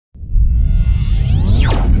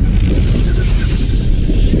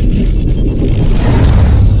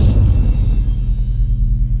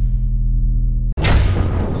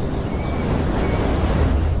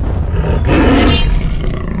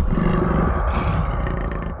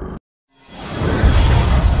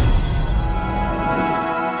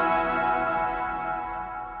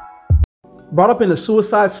Brought up in the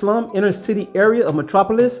suicide slum inner city area of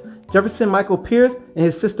Metropolis, Jefferson Michael Pierce and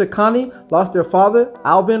his sister Connie lost their father,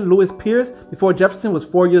 Alvin Lewis Pierce, before Jefferson was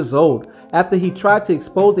 4 years old, after he tried to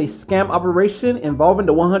expose a scam operation involving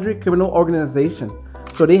the 100 criminal organization.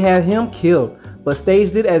 So they had him killed, but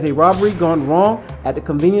staged it as a robbery gone wrong at the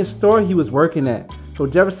convenience store he was working at. So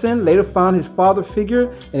Jefferson later found his father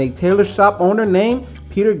figure in a tailor shop owner named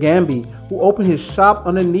Peter Gamby, who opened his shop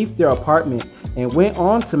underneath their apartment, and went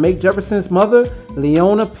on to make Jefferson's mother,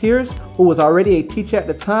 Leona Pierce, who was already a teacher at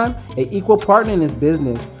the time, an equal partner in his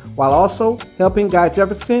business, while also helping guide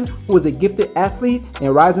Jefferson, who was a gifted athlete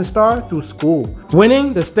and rising star, through school,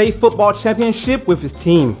 winning the state football championship with his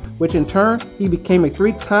team, which in turn he became a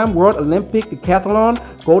 3-time World Olympic decathlon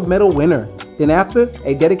gold medal winner. Then after,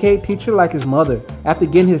 a dedicated teacher like his mother, after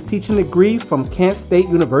getting his teaching degree from Kent State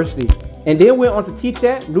University, and then went on to teach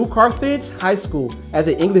at New Carthage High School as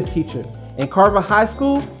an English teacher, and Carver High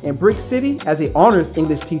School in Brick City as an honors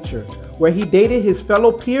English teacher, where he dated his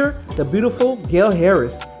fellow peer, the beautiful Gail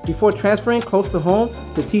Harris, before transferring close to home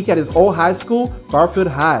to teach at his old high school, Garfield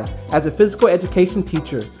High, as a physical education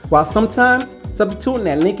teacher, while sometimes substituting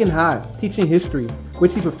at Lincoln High, teaching history,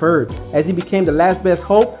 which he preferred, as he became the last best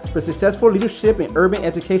hope for successful leadership in urban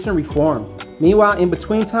education reform. Meanwhile, in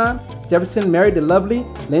between time, Jefferson married the lovely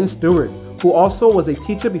Lynn Stewart, who also was a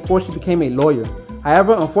teacher before she became a lawyer.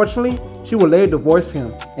 However, unfortunately, she would later divorce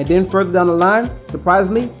him, and then further down the line,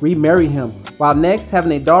 surprisingly, remarry him, while next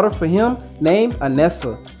having a daughter for him named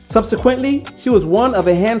Anessa. Subsequently, she was one of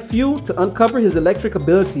a handful to uncover his electric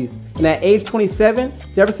abilities, and at age 27,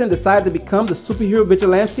 Jefferson decided to become the superhero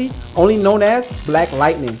vigilante only known as Black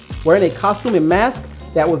Lightning, wearing a costume and mask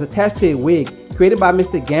that was attached to a wig created by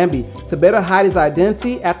Mr. Gamby to better hide his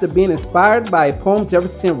identity after being inspired by a poem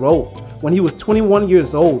Jefferson wrote when he was 21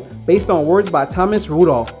 years old, based on words by Thomas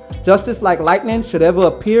Rudolph. Justice like lightning should ever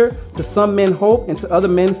appear, to some men hope and to other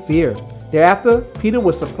men fear. Thereafter, Peter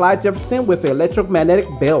would supply Jefferson with an electromagnetic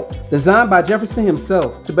belt, designed by Jefferson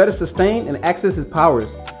himself to better sustain and access his powers.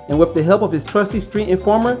 And with the help of his trusty street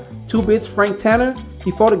informer, Two-Bits Frank Tanner,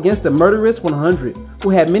 he fought against the murderous 100, who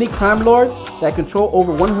had many crime lords that control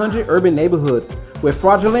over 100 urban neighborhoods, with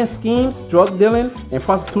fraudulent schemes, drug dealing, and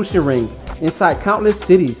prostitution rings inside countless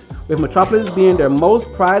cities, with Metropolis being their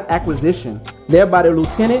most prized acquisition, led by their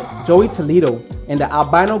lieutenant, Joey Toledo, and the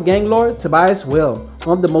albino gang lord, Tobias Well,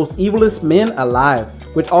 one of the most evilest men alive,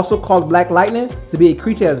 which also caused Black Lightning to be a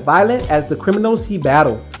creature as violent as the criminals he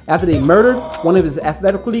battled, after they murdered one of his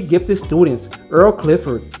athletically gifted students, Earl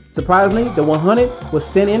Clifford. Surprisingly, the 100 was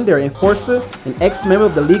sent in their enforcer, an ex-member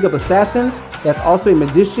of the League of Assassins that's also a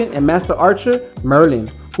magician and master archer, Merlin,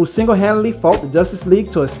 who single-handedly fought the Justice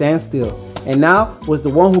League to a standstill, and now was the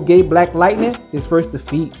one who gave Black Lightning his first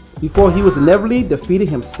defeat, before he was inevitably defeated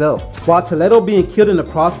himself, while Toledo being killed in the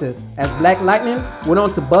process, as Black Lightning went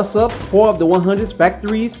on to bust up 4 of the 100's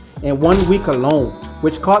factories in 1 week alone,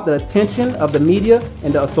 which caught the attention of the media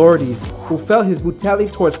and the authorities, who felt his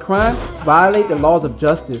brutality towards crime violate the laws of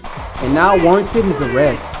justice, and now warranted his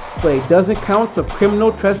arrest for a dozen counts of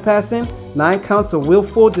criminal trespassing, 9 counts of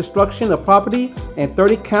willful destruction of property, and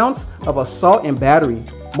 30 counts of assault and battery.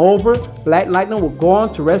 Moreover, Black Lightning will go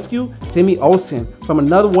on to rescue Jimmy Olsen from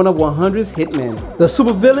another one of 100's hitmen, the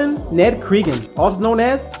supervillain Ned Cregan, also known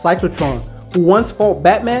as Cyclotron, who once fought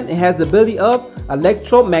Batman and has the ability of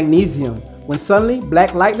electromagnesium, when suddenly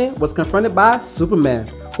Black Lightning was confronted by Superman,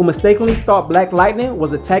 who mistakenly thought Black Lightning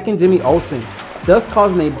was attacking Jimmy Olsen, thus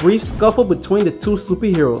causing a brief scuffle between the two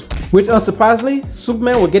superheroes, which unsurprisingly,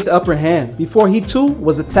 Superman would get the upper hand before he too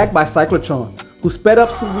was attacked by Cyclotron, who sped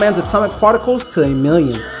up Superman's atomic particles to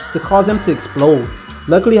 1,000,000 to cause them to explode.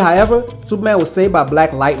 Luckily, however, Superman was saved by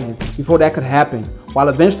Black Lightning before that could happen, while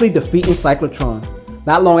eventually defeating Cyclotron.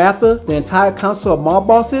 Not long after, the entire council of mob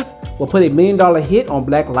bosses will put a $1 million hit on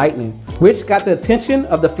Black Lightning, which got the attention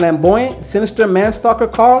of the flamboyant, sinister man-stalker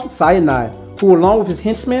called Cyanide, who along with his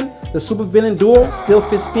henchmen, the supervillain duo Still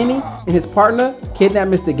Fitzfinney and his partner, kidnapped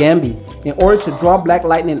Mr. Gamby in order to draw Black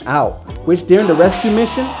Lightning out, which during the rescue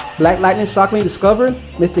mission, Black Lightning shockingly discovered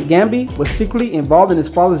Mr. Gamby was secretly involved in his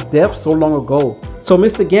father's death so long ago. So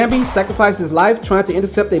Mr. Gamby sacrificed his life trying to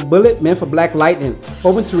intercept a bullet meant for Black Lightning,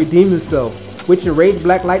 hoping to redeem himself, which enraged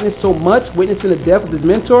Black Lightning so much, witnessing the death of his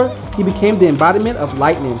mentor, he became the embodiment of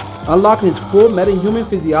lightning, unlocking his full metahuman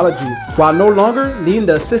physiology, while no longer needing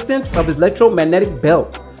the assistance of his electromagnetic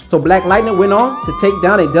belt. So Black Lightning went on to take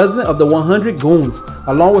down a dozen of the 100 goons,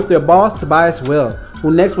 along with their boss Tobias Well,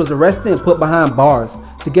 who next was arrested and put behind bars,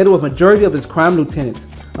 together with majority of his crime lieutenants.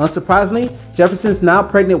 Unsurprisingly, Jefferson's now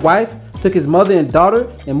pregnant wife took his mother and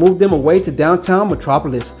daughter and moved them away to downtown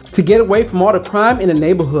Metropolis to get away from all the crime in the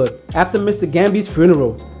neighborhood after Mr. Gamby's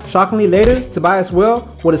funeral. Shockingly later, Tobias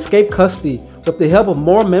Well would escape custody with the help of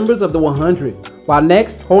more members of the 100, while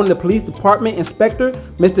next holding the police department inspector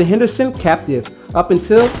Mr. Henderson captive up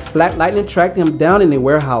until Black Lightning tracked him down in a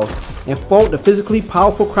warehouse and fought the physically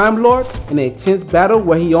powerful crime lord in an intense battle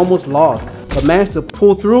where he almost lost, but managed to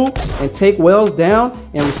pull through and take Wells down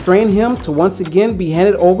and restrain him to once again be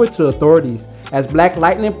handed over to authorities, as Black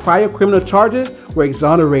Lightning prior criminal charges were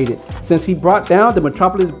exonerated since he brought down the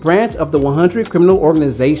Metropolis branch of the 100 criminal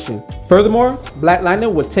organization. Furthermore, Black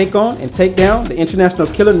Lightning would take on and take down the international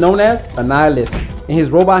killer known as Annihilus and his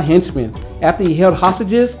robot henchmen after he held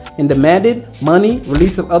hostages and demanded money,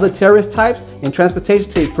 release of other terrorist types, and transportation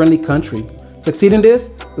to a friendly country. Succeeding this,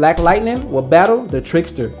 Black Lightning will battle the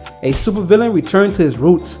Trickster, a supervillain returned to his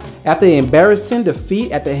roots after an embarrassing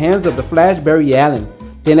defeat at the hands of the Flash Barry Allen.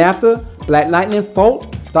 Then after, Black Lightning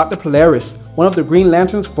fought Dr. Polaris, one of the Green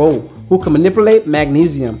Lantern's foe, who can manipulate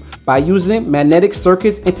magnesium by using magnetic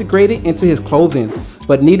circuits integrated into his clothing,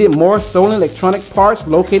 but needed more stolen electronic parts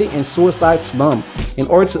located in Suicide Slum in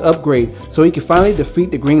order to upgrade so he could finally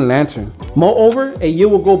defeat the Green Lantern. Moreover, a year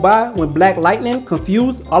will go by when Black Lightning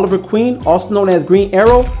confused Oliver Queen, also known as Green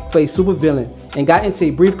Arrow, for a supervillain and got into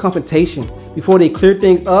a brief confrontation before they cleared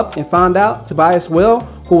things up and found out Tobias Well,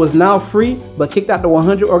 who was now free but kicked out the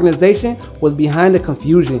 100 organization, was behind the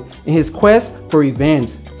confusion in his quest for revenge.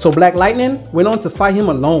 So Black Lightning went on to fight him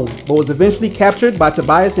alone, but was eventually captured by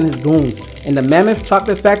Tobias and his goons in the mammoth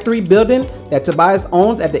chocolate factory building that Tobias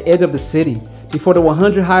owns at the edge of the city, before the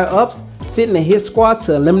 100 higher-ups sent a hit squad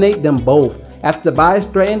to eliminate them both, after Tobias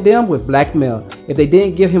threatened them with blackmail if they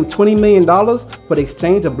didn't give him $20 million for the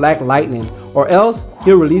exchange of Black Lightning, or else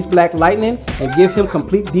he'll release Black Lightning and give him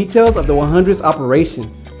complete details of the 100's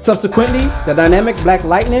operation. Subsequently, the dynamic Black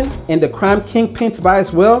Lightning and the crime kingpin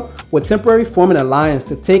Tobias Well would temporarily form an alliance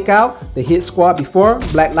to take out the hit squad before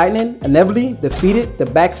Black Lightning inevitably defeated the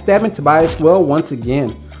backstabbing Tobias Well once again,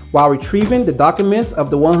 while retrieving the documents of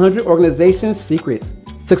the 100 organization's secrets.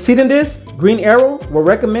 Succeeding this, Green Arrow will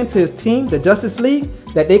recommend to his team, the Justice League,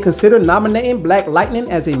 that they consider nominating Black Lightning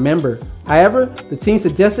as a member. However, the team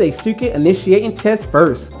suggested a secret initiating test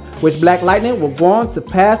first, which Black Lightning will go on to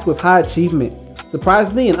pass with high achievement.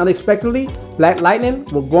 Surprisingly and unexpectedly, Black Lightning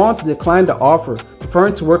will go on to decline the offer,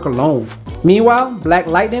 preferring to work alone. Meanwhile, Black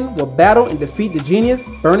Lightning will battle and defeat the genius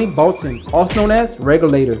Bernie Bolton, also known as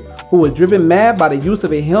Regulator, who was driven mad by the use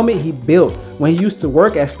of a helmet he built when he used to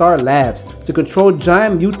work at Star Labs to control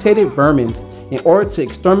giant mutated vermins in order to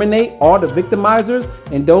exterminate all the victimizers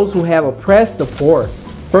and those who have oppressed the poor.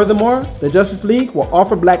 Furthermore, the Justice League will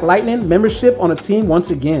offer Black Lightning membership on the team once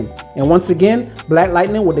again, and once again, Black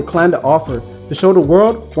Lightning will decline the offer to show the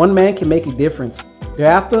world one man can make a difference.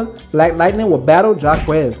 Thereafter, Black Lightning will battle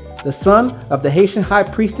Jaquez, the son of the Haitian High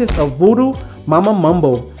Priestess of Voodoo, Mama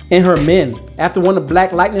Mumbo, and her men, after one of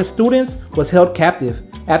Black Lightning's students was held captive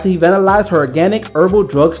after he vandalized her organic herbal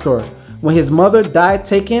drugstore when his mother died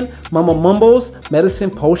taking Mama Mumbo's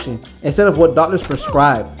medicine potion instead of what doctors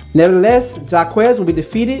prescribed. Nevertheless, Jaquez will be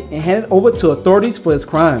defeated and handed over to authorities for his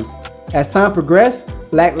crimes. As time progressed,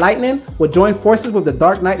 Black Lightning would join forces with the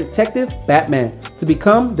Dark Knight detective Batman to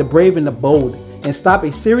become the brave and the bold and stop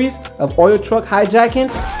a series of oil truck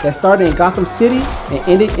hijackings that started in Gotham City and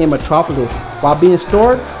ended in Metropolis, while being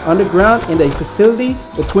stored underground in a facility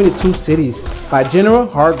between the two cities by General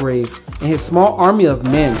Hargraves and his small army of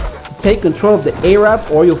men to take control of the Arab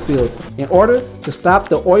oil fields in order to stop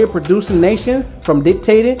the oil-producing nation from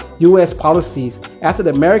dictating U.S. policies after the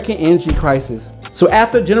American energy crisis. So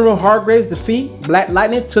after General Hargraves' defeat, Black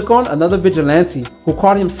Lightning took on another vigilante who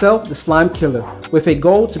called himself the Slime Killer, with a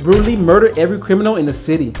goal to brutally murder every criminal in the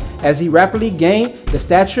city, as he rapidly gained the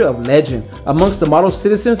stature of legend amongst the model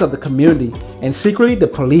citizens of the community, and secretly the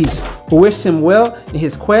police, who wished him well in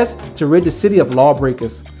his quest to rid the city of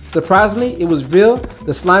lawbreakers. Surprisingly, it was revealed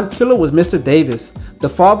the Slime Killer was Mr. Davis, the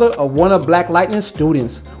father of one of Black Lightning's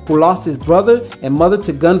students, who lost his brother and mother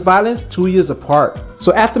to gun violence 2 years apart.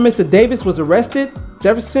 So after Mr. Davis was arrested,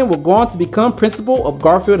 Jefferson would go on to become principal of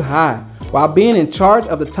Garfield High, while being in charge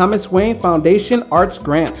of the Thomas Wayne Foundation Arts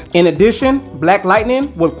Grant. In addition, Black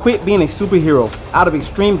Lightning would quit being a superhero out of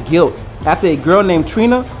extreme guilt after a girl named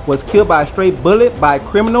Trina was killed by a stray bullet by a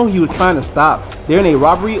criminal he was trying to stop during a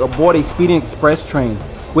robbery aboard a speeding express train,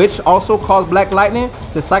 which also caused Black Lightning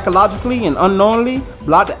to psychologically and unknowingly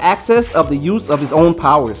block the access of the use of his own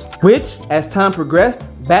powers, which, as time progressed,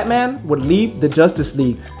 Batman would leave the Justice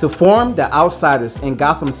League to form the Outsiders in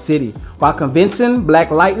Gotham City, while convincing Black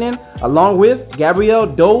Lightning, along with Gabrielle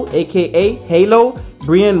Doe aka Halo,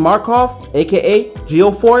 Brian Markov aka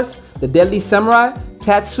Geoforce, the Deadly Samurai,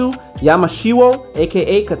 Tatsu Yamashiro,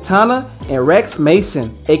 aka Katana, and Rex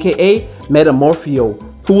Mason, aka Metamorphio,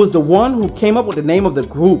 who was the one who came up with the name of the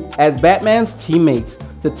group as Batman's teammates,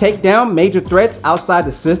 to take down major threats outside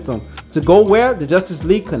the system, to go where the Justice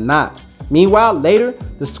League could not. Meanwhile, later,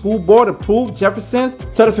 the school board approved Jefferson's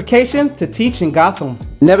certification to teach in Gotham.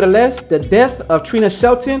 Nevertheless, the death of Trina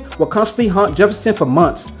Shelton will constantly haunt Jefferson for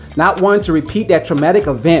months, not wanting to repeat that traumatic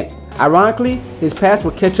event. Ironically, his past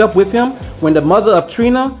would catch up with him when the mother of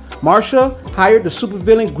Trina, Marcia, hired the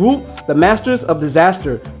supervillain group, the Masters of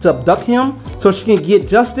Disaster, to abduct him so she can get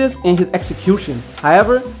justice in his execution.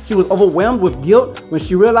 However, she was overwhelmed with guilt when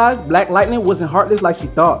she realized Black Lightning wasn't heartless like she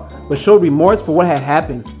thought, but showed remorse for what had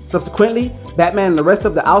happened. Subsequently, Batman and the rest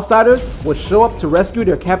of the Outsiders would show up to rescue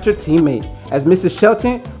their captured teammate, as Mrs.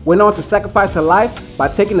 Shelton went on to sacrifice her life by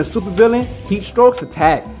taking the supervillain Heatstroke's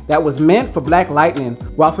attack that was meant for Black Lightning,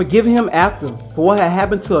 while forgiving him after for what had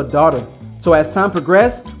happened to her daughter. So as time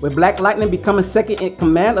progressed, with Black Lightning becoming second in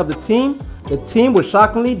command of the team would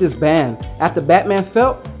shockingly disband after Batman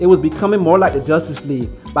felt it was becoming more like the Justice League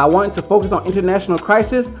by wanting to focus on international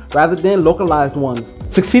crises rather than localized ones.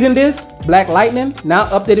 Succeeding this, Black Lightning, now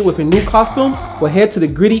updated with a new costume, will head to the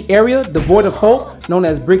gritty area devoid of hope known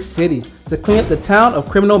as Brick City to clean up the town of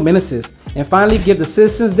criminal menaces and finally give the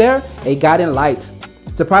citizens there a guiding light.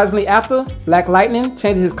 Surprisingly, after Black Lightning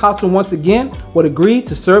changes his costume once again, would agree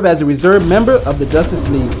to serve as a reserve member of the Justice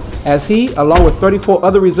League, as he, along with 34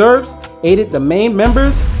 other reserves, aided the main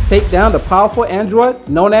members take down the powerful android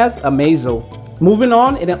known as Amazo. Moving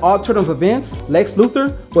on, in an alternative events, Lex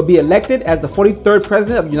Luthor will be elected as the 43rd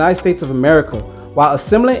President of the United States of America, while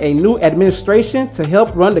assembling a new administration to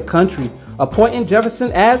help run the country, appointing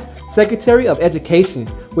Jefferson as Secretary of Education,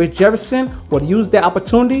 which Jefferson would use that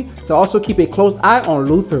opportunity to also keep a close eye on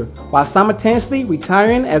Luthor, while simultaneously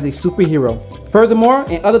retiring as a superhero. Furthermore,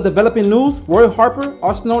 in other developing news, Roy Harper,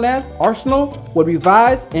 also known as Arsenal, would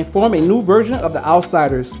revise and form a new version of the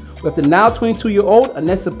Outsiders, with the now 22-year-old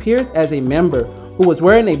Anessa Pierce as a member, who was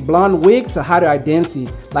wearing a blonde wig to hide her identity,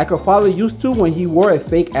 like her father used to when he wore a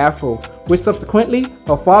fake afro, which subsequently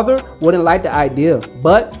her father wouldn't like the idea,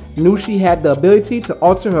 but knew she had the ability to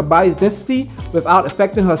alter her body's density without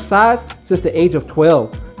affecting her size since the age of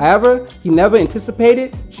 12. However, he never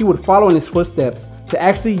anticipated she would follow in his footsteps, to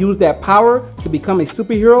actually use that power to become a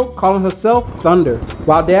superhero, calling herself Thunder.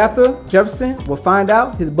 While thereafter, Jefferson will find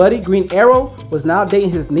out his buddy Green Arrow was now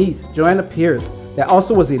dating his niece, Joanna Pierce, that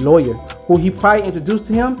also was a lawyer, who he probably introduced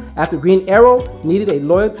to him after Green Arrow needed a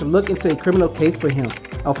lawyer to look into a criminal case for him.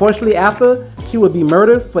 Unfortunately, after, she would be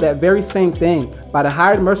murdered for that very same thing by the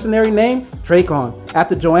hired mercenary named Dracon,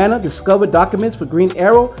 after Joanna discovered documents for Green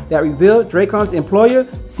Arrow that revealed Dracon's employer,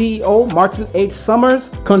 CEO Martin H. Summers,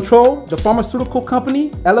 controlled the pharmaceutical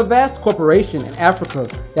company Elevast Corporation in Africa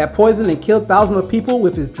that poisoned and killed thousands of people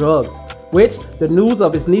with his drugs, which the news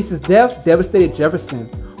of his niece's death devastated Jefferson,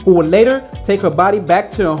 who would later take her body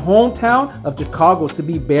back to her hometown of Chicago to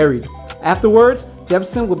be buried. Afterwards,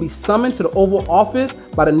 Jefferson would be summoned to the Oval Office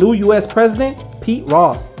by the new U.S. President, Pete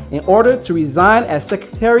Ross, in order to resign as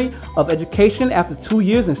Secretary of Education after 2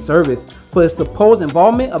 years in service for his supposed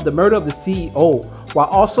involvement of the murder of the CEO, while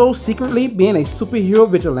also secretly being a superhero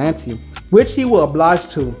vigilante, which he will oblige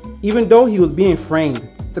to, even though he was being framed.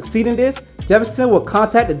 Succeeding this, Jefferson will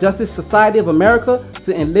contact the Justice Society of America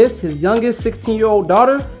to enlist his youngest 16-year-old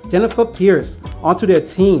daughter, Jennifer Pierce, onto their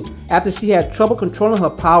team after she had trouble controlling her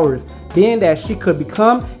powers, being that she could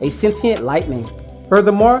become a sentient lightning.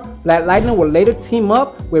 Furthermore, Black Lightning will later team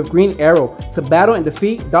up with Green Arrow to battle and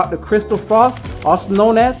defeat Dr. Crystal Frost, also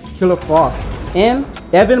known as Killer Frost, and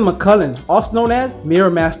Evan McCullen, also known as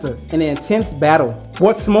Mirror Master, in an intense battle.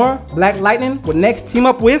 What's more, Black Lightning would next team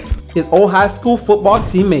up with his old high school football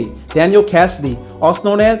teammate, Daniel Cassidy, also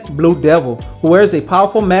known as Blue Devil, who wears a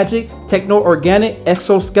powerful magic techno-organic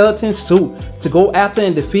exoskeleton suit to go after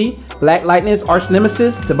and defeat Black Lightning's arch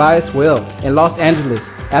nemesis Tobias Whale in Los Angeles,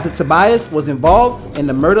 after Tobias was involved in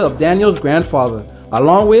the murder of Daniel's grandfather,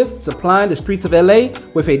 along with supplying the streets of LA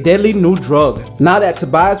with a deadly new drug. Now that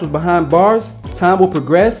Tobias was behind bars, time will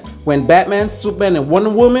progress when Batman, Superman, and Wonder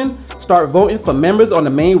Woman start voting for members on the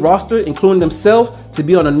main roster, including themselves, to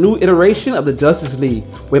be on a new iteration of the Justice League,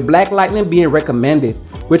 with Black Lightning being recommended,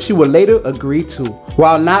 which he would later agree to.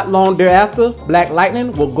 While not long thereafter, Black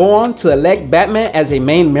Lightning will go on to elect Batman as a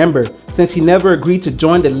main member, since he never agreed to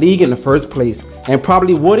join the League in the first place, and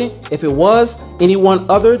probably wouldn't if it was anyone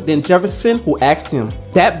other than Jefferson who asked him.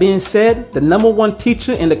 That being said, the #1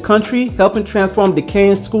 teacher in the country helping transform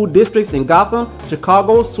decaying school districts in Gotham,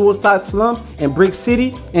 Chicago, Suicide Slum, and Brick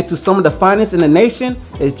City into some of the finest in the nation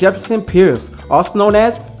is Jefferson Pierce, also known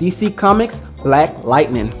as DC Comics' Black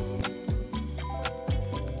Lightning.